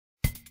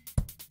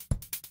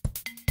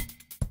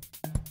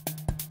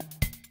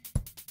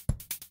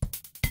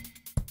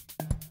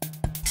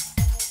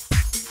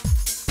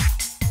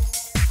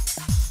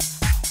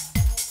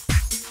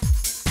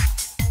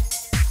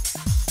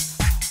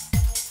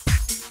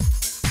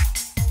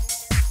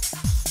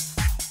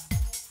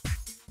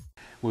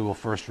we will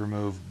first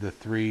remove the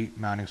 3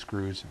 mounting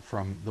screws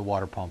from the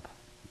water pump.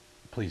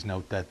 Please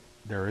note that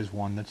there is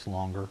one that's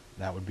longer.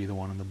 That would be the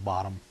one on the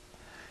bottom.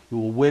 You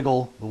will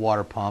wiggle the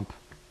water pump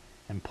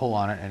and pull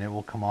on it, and it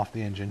will come off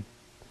the engine.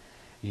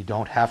 You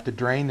don't have to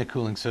drain the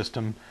cooling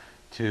system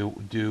to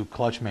do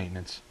clutch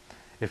maintenance.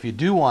 If you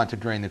do want to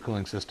drain the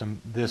cooling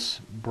system, this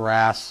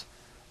brass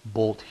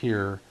bolt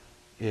here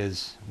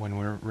is, when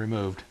we're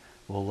removed,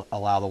 will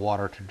allow the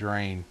water to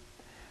drain.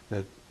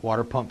 The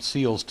water pump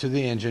seals to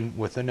the engine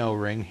with an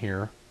O-ring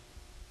here.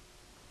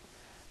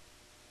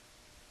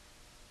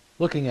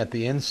 Looking at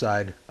the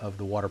inside of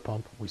the water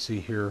pump, we see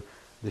here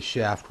the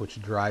shaft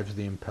which drives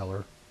the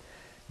impeller.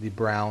 The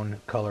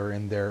brown color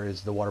in there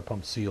is the water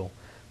pump seal.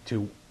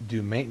 To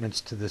do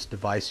maintenance to this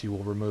device, you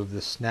will remove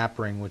the snap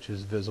ring, which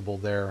is visible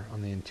there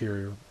on the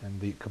interior, and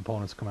the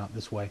components come out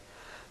this way.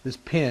 This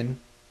pin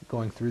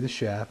going through the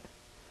shaft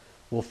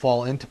will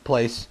fall into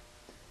place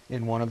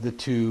in one of the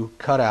 2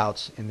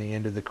 cutouts in the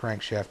end of the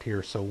crankshaft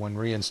here. So when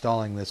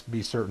reinstalling this,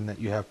 be certain that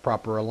you have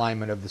proper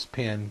alignment of this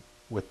pin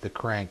with the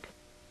crank.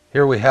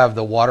 Here we have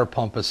the water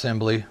pump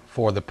assembly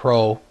for the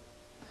Pro.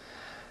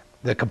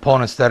 The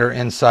components that are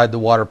inside the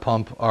water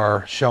pump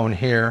are shown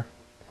here.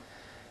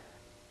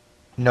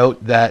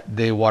 Note that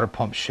the water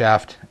pump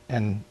shaft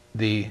and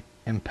the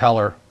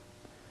impeller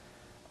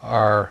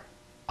are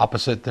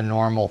opposite the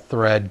normal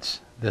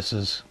threads. This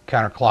is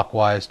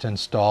counterclockwise to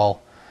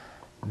install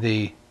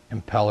the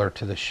impeller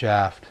to the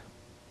shaft.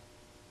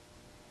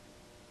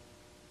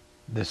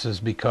 This is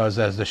because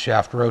as the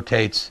shaft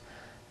rotates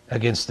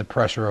against the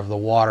pressure of the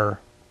water,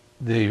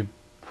 the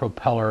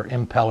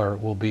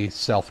impeller will be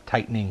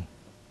self-tightening.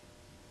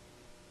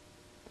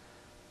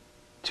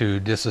 To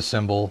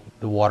disassemble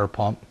the water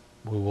pump,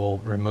 we will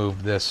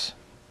remove this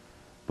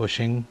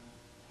bushing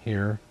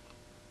here.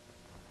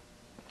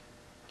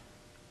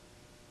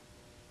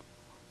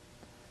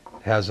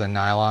 It has a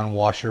nylon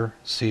washer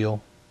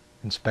seal.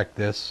 Inspect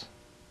this.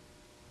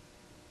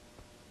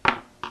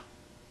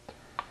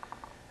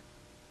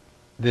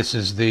 This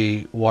is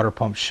the water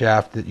pump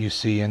shaft that you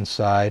see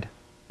inside.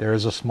 There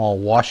is a small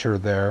washer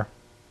there.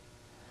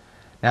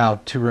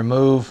 Now, to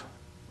remove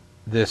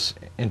this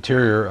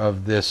interior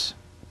of this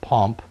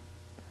pump,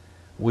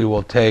 we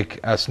will take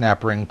a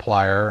snap ring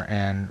plier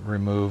and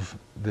remove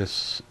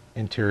this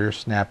interior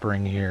snap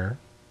ring here.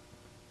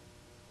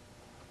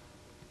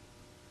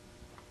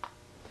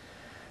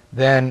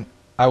 Then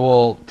I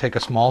will take a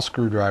small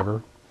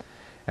screwdriver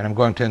and I'm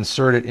going to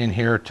insert it in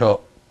here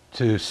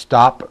to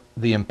stop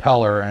the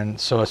impeller. And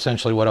so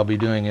essentially what I'll be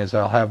doing is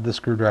I'll have the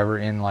screwdriver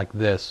in like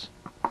this.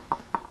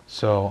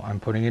 So I'm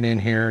putting it in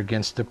here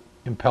against the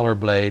impeller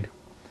blade,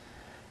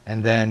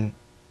 and then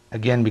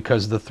again,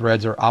 because the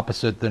threads are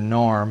opposite the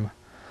norm,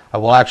 I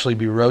will actually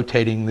be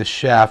rotating the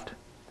shaft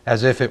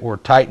as if it were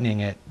tightening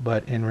it,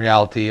 but in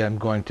reality I'm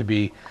going to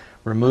be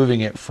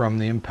removing it from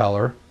the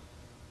impeller,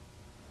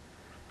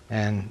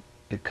 and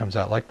it comes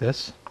out like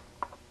this.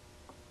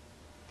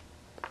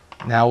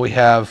 Now we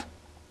have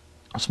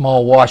a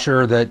small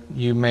washer that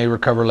you may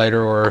recover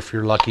later, or if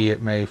you're lucky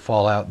it may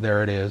fall out.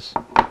 There it is.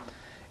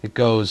 It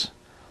goes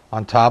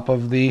on top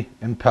of the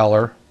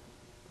impeller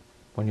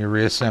when you're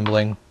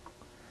reassembling,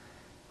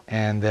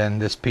 and then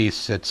this piece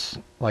sits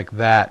like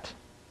that.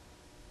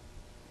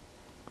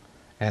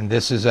 And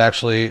this is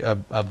actually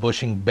a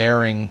bushing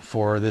bearing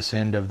for this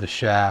end of the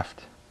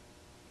shaft.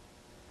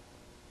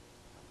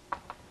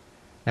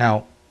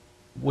 Now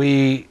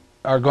we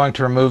are going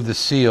to remove the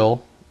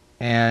seal,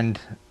 and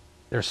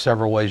there's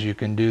several ways you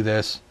can do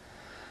this.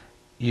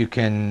 You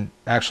can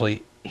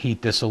actually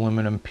heat this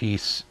aluminum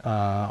piece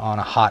on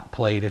a hot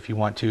plate if you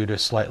want to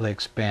slightly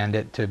expand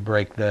it to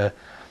break the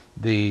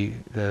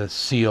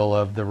seal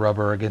of the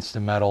rubber against the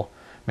metal.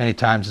 Many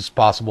times it's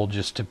possible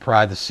just to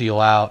pry the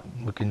seal out.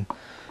 We can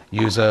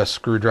use a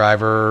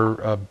screwdriver,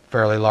 a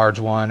fairly large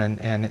one,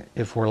 and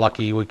if we're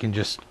lucky we can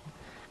just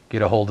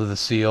get a hold of the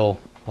seal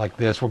like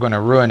this. We're going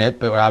to ruin it,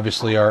 but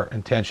obviously our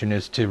intention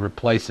is to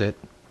replace it,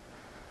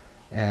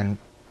 and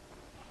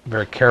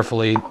very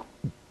carefully.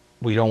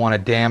 We don't want to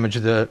damage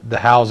the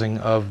housing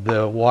of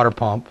the water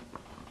pump.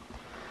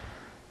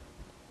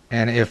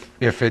 And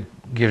if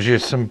it gives you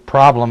some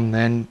problem,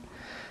 then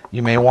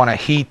you may want to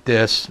heat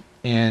this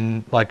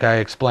in, like I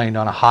explained,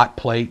 on a hot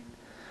plate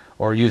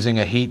or using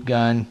a heat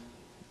gun.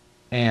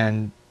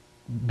 And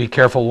be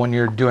careful when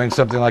you're doing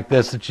something like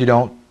this that you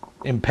don't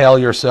impale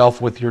yourself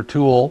with your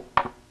tool.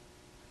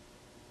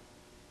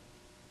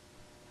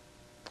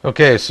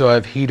 Okay, so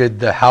I've heated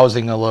the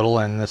housing a little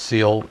and the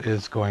seal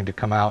is going to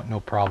come out no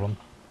problem.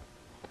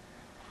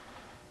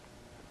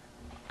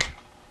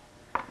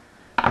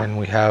 And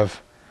we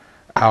have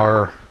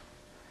our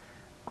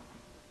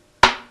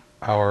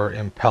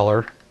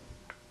impeller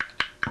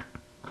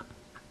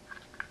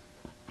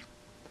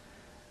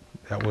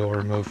that we'll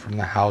remove from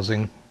the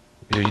housing.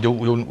 You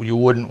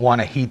wouldn't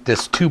want to heat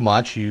this too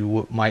much.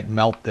 You might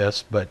melt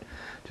this, but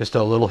just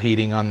a little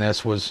heating on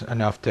this was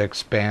enough to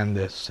expand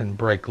this and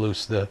break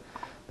loose the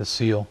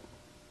seal.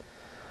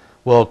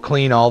 We'll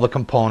clean all the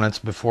components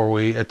before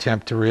we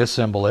attempt to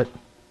reassemble it.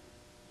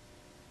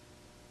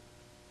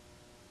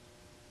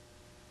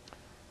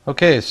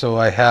 Okay, so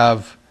I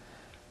have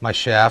my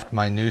shaft,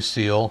 my new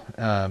seal.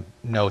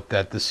 Note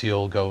that the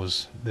seal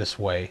goes this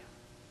way.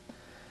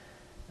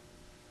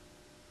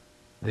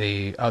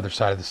 The other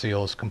side of the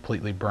seal is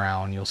completely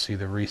brown. You'll see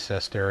the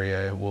recessed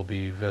area will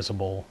be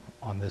visible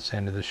on this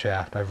end of the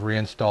shaft. I've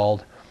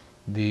reinstalled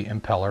the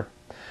impeller,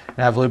 and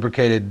I've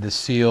lubricated the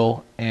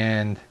seal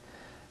and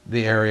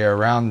the area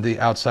around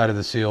the outside of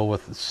the seal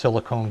with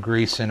silicone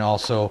grease, and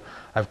also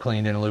I've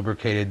cleaned and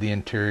lubricated the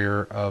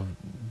interior of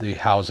the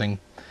housing.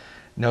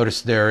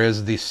 Notice there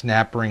is the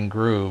snap ring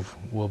groove.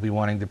 We'll be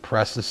wanting to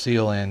press the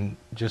seal in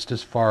just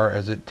as far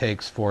as it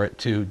takes for it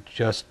to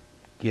just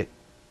get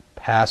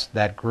past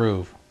that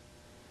groove.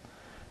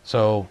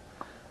 So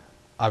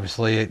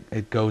obviously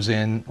it goes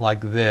in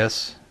like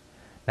this.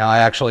 Now I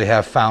actually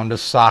have found a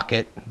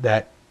socket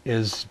that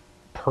is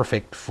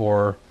perfect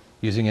for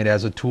using it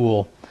as a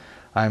tool.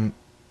 I'm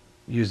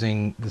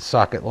using the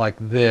socket like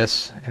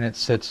this, and it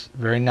sits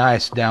very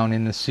nice down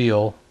in the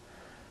seal,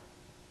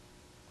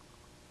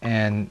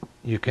 and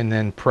you can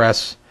then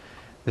press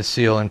the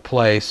seal in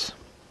place.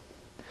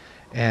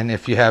 And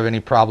if you have any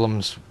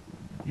problems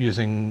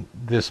using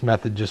this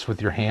method just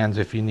with your hands,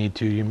 if you need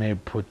to, you may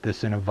put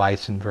this in a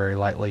vise and very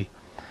lightly,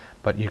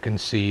 but you can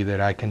see that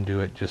I can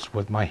do it just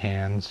with my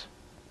hands.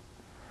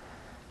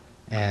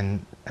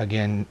 And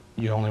again,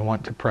 you only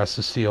want to press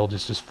the seal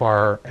just as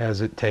far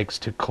as it takes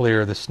to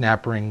clear the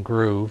snap ring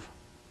groove.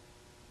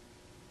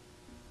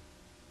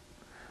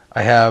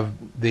 I have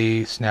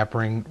the snap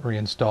ring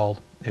reinstalled.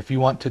 If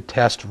you want to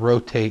test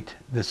rotate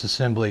this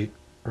assembly,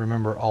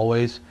 remember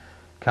always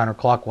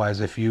counterclockwise.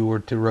 If you were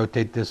to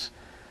rotate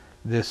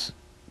this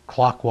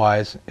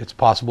clockwise, it's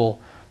possible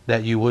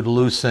that you would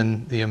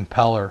loosen the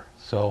impeller.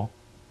 So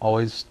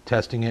always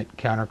testing it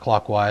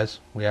counterclockwise.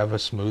 We have a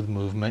smooth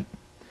movement.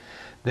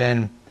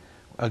 Then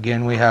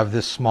again, we have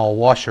this small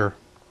washer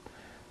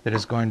that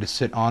is going to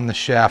sit on the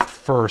shaft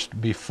first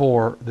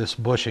before this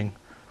bushing.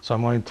 So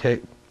I'm going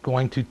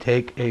to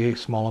take a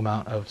small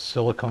amount of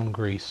silicone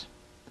grease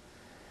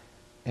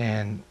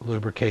and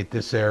lubricate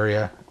this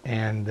area,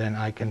 and then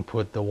I can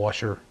put the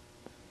washer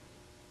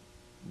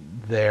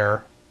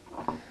there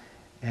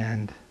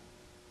and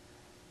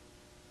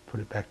put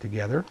it back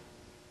together.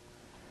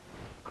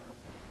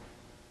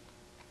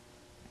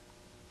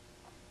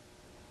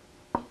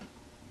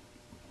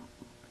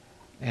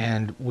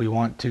 And we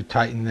want to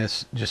tighten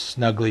this just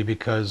snugly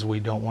because we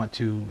don't want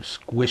to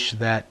squish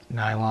that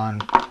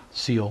nylon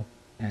seal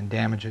and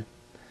damage it.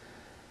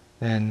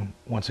 Then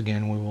once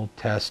again we will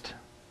test,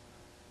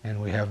 and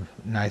we have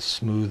nice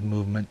smooth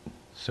movement.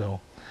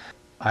 So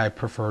I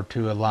prefer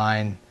to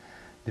align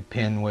the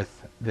pin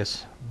with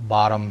this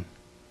bottom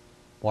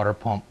water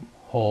pump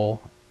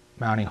hole,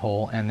 mounting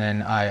hole, and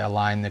then I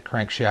align the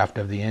crankshaft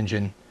of the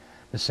engine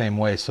the same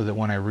way, so that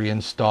when I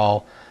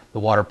reinstall the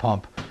water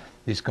pump,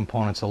 these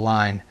components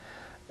align.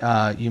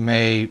 You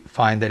may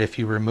find that if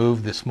you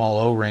remove the small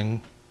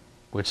O-ring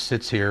which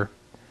sits here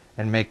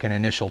and make an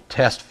initial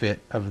test fit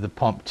of the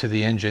pump to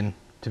the engine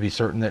to be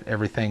certain that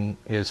everything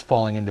is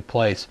falling into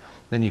place,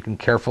 then you can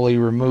carefully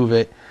remove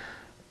it,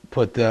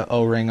 put the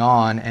O-ring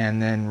on,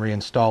 and then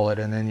reinstall it,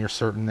 and then you're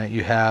certain that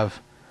you have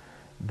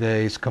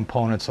these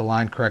components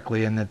aligned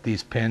correctly and that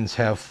these pins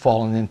have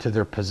fallen into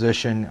their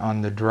position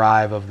on the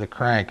drive of the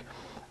crank.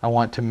 I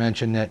want to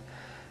mention that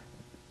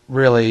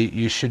really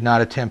you should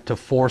not attempt to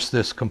force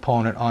this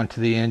component onto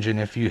the engine.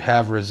 If you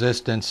have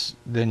resistance,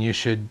 then you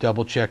should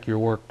double check your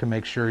work to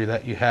make sure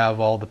that you have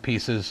all the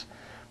pieces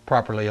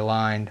properly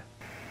aligned.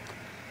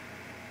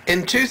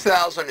 In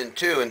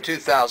 2002 and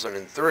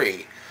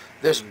 2003,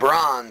 this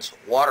bronze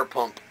water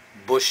pump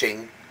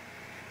bushing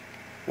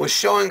was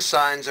showing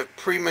signs of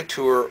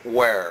premature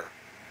wear.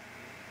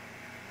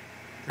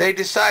 They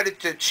decided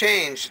to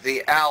change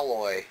the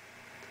alloy,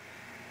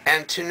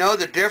 and to know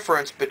the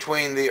difference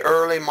between the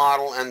early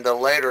model and the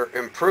later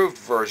improved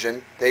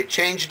version, they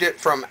changed it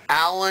from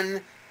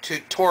Allen to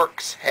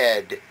Torx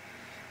head.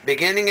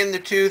 Beginning in the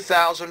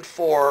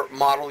 2004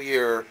 model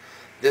year,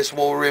 this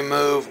will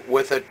remove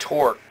with a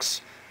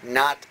Torx,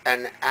 not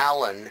an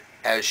Allen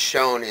as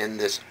shown in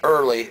this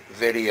early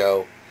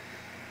video.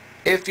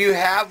 If you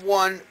have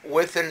one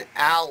with an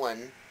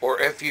Allen, or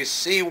if you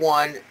see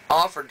one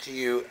offered to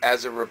you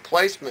as a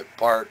replacement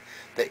part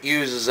that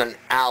uses an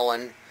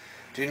Allen,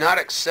 do not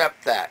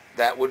accept that.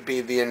 That would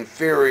be the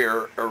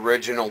inferior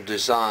original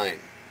design.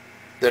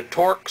 The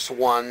Torx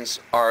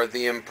ones are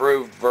the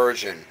improved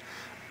version.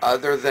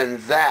 Other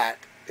than that,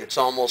 it's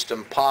almost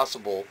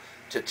impossible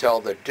to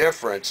tell the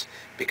difference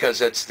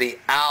because it's the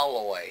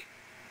alloy.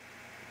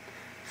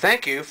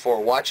 Thank you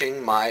for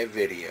watching my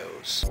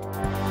videos.